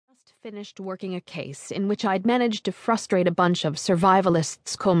finished working a case in which I'd managed to frustrate a bunch of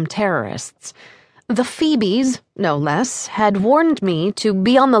survivalists cum terrorists. The Phoebes, no less, had warned me to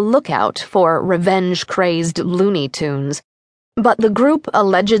be on the lookout for revenge-crazed Looney Tunes. But the group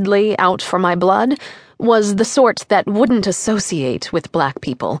allegedly out for my blood was the sort that wouldn't associate with black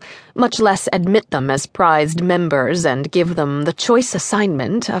people, much less admit them as prized members and give them the choice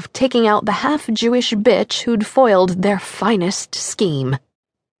assignment of taking out the half-Jewish bitch who'd foiled their finest scheme.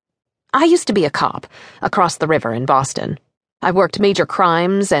 I used to be a cop across the river in Boston. I worked major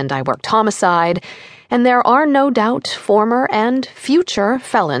crimes and I worked homicide, and there are no doubt former and future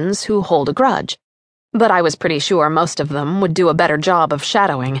felons who hold a grudge. But I was pretty sure most of them would do a better job of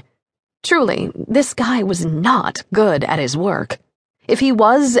shadowing. Truly, this guy was not good at his work. If he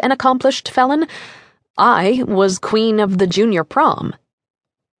was an accomplished felon, I was queen of the junior prom.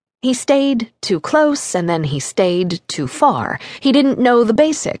 He stayed too close, and then he stayed too far. He didn't know the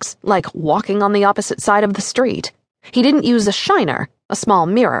basics, like walking on the opposite side of the street. He didn't use a shiner, a small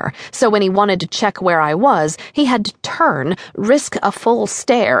mirror, so when he wanted to check where I was, he had to turn, risk a full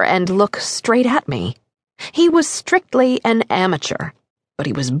stare, and look straight at me. He was strictly an amateur, but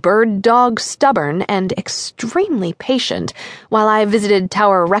he was bird-dog stubborn and extremely patient while I visited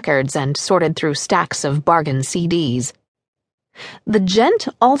Tower Records and sorted through stacks of bargain CDs. The gent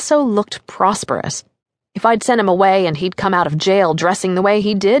also looked prosperous. If I'd sent him away and he'd come out of jail dressing the way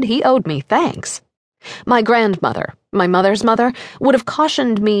he did, he owed me thanks. My grandmother, my mother's mother, would have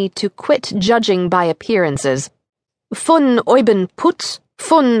cautioned me to quit judging by appearances. Von oben Putz,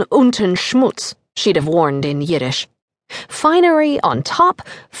 von unten Schmutz, she'd have warned in Yiddish. Finery on top,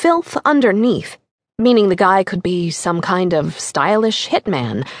 filth underneath, meaning the guy could be some kind of stylish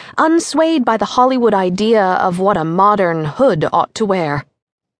hitman, unswayed by the Hollywood idea of what a modern hood ought to wear.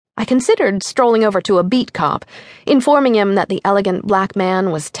 I considered strolling over to a beat cop, informing him that the elegant black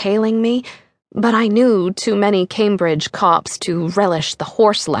man was tailing me, but I knew too many Cambridge cops to relish the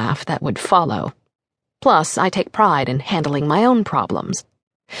horse laugh that would follow. Plus, I take pride in handling my own problems.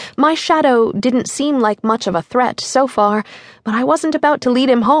 My shadow didn't seem like much of a threat so far, but I wasn't about to lead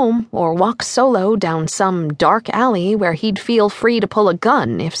him home or walk solo down some dark alley where he'd feel free to pull a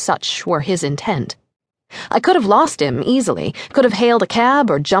gun if such were his intent. I could have lost him easily, could have hailed a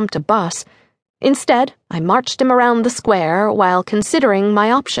cab or jumped a bus. Instead, I marched him around the square while considering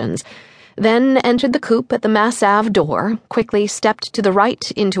my options, then entered the coupe at the Mass Ave door, quickly stepped to the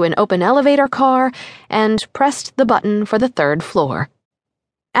right into an open elevator car, and pressed the button for the third floor.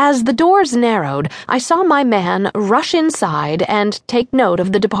 As the doors narrowed, I saw my man rush inside and take note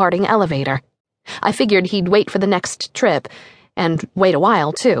of the departing elevator. I figured he'd wait for the next trip, and wait a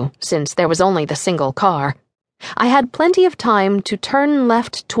while, too, since there was only the single car. I had plenty of time to turn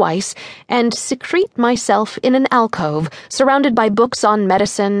left twice and secrete myself in an alcove surrounded by books on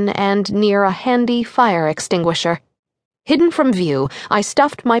medicine and near a handy fire extinguisher. Hidden from view, I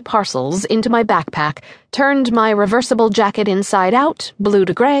stuffed my parcels into my backpack, turned my reversible jacket inside out, blue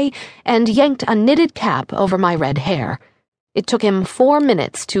to gray, and yanked a knitted cap over my red hair. It took him 4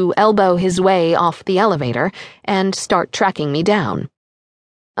 minutes to elbow his way off the elevator and start tracking me down.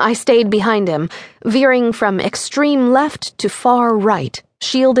 I stayed behind him, veering from extreme left to far right,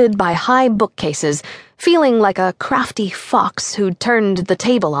 shielded by high bookcases, feeling like a crafty fox who'd turned the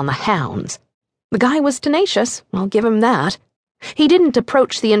table on the hounds. The guy was tenacious, I'll give him that. He didn't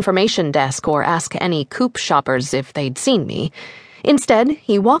approach the information desk or ask any coupe shoppers if they'd seen me. Instead,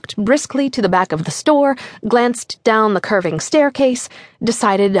 he walked briskly to the back of the store, glanced down the curving staircase,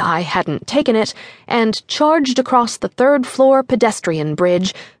 decided I hadn't taken it, and charged across the third-floor pedestrian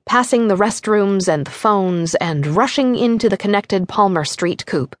bridge, passing the restrooms and the phones and rushing into the connected Palmer Street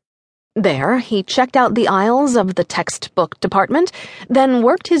coupe. There, he checked out the aisles of the textbook department, then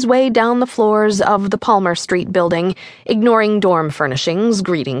worked his way down the floors of the Palmer Street building, ignoring dorm furnishings,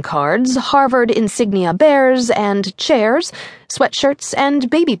 greeting cards, Harvard insignia bears and chairs, sweatshirts and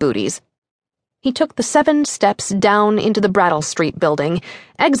baby booties. He took the 7 steps down into the Brattle Street building,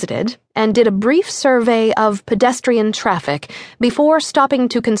 exited, and did a brief survey of pedestrian traffic before stopping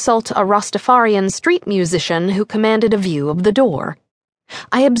to consult a Rastafarian street musician who commanded a view of the door.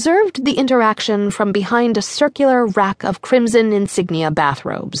 I observed the interaction from behind a circular rack of crimson insignia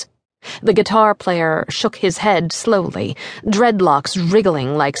bathrobes. The guitar player shook his head slowly, dreadlocks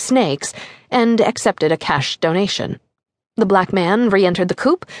wriggling like snakes, and accepted a cash donation. The black man re-entered the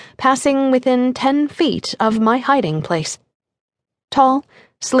coupe, passing within 10 feet of my hiding place. Tall,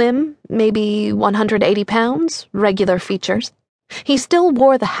 slim, maybe 180 pounds, regular features. He still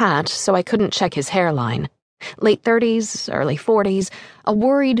wore the hat, so I couldn't check his hairline. Late 30s, early 40s, a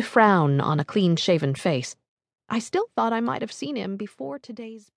worried frown on a clean-shaven face. I still thought I might have seen him before today's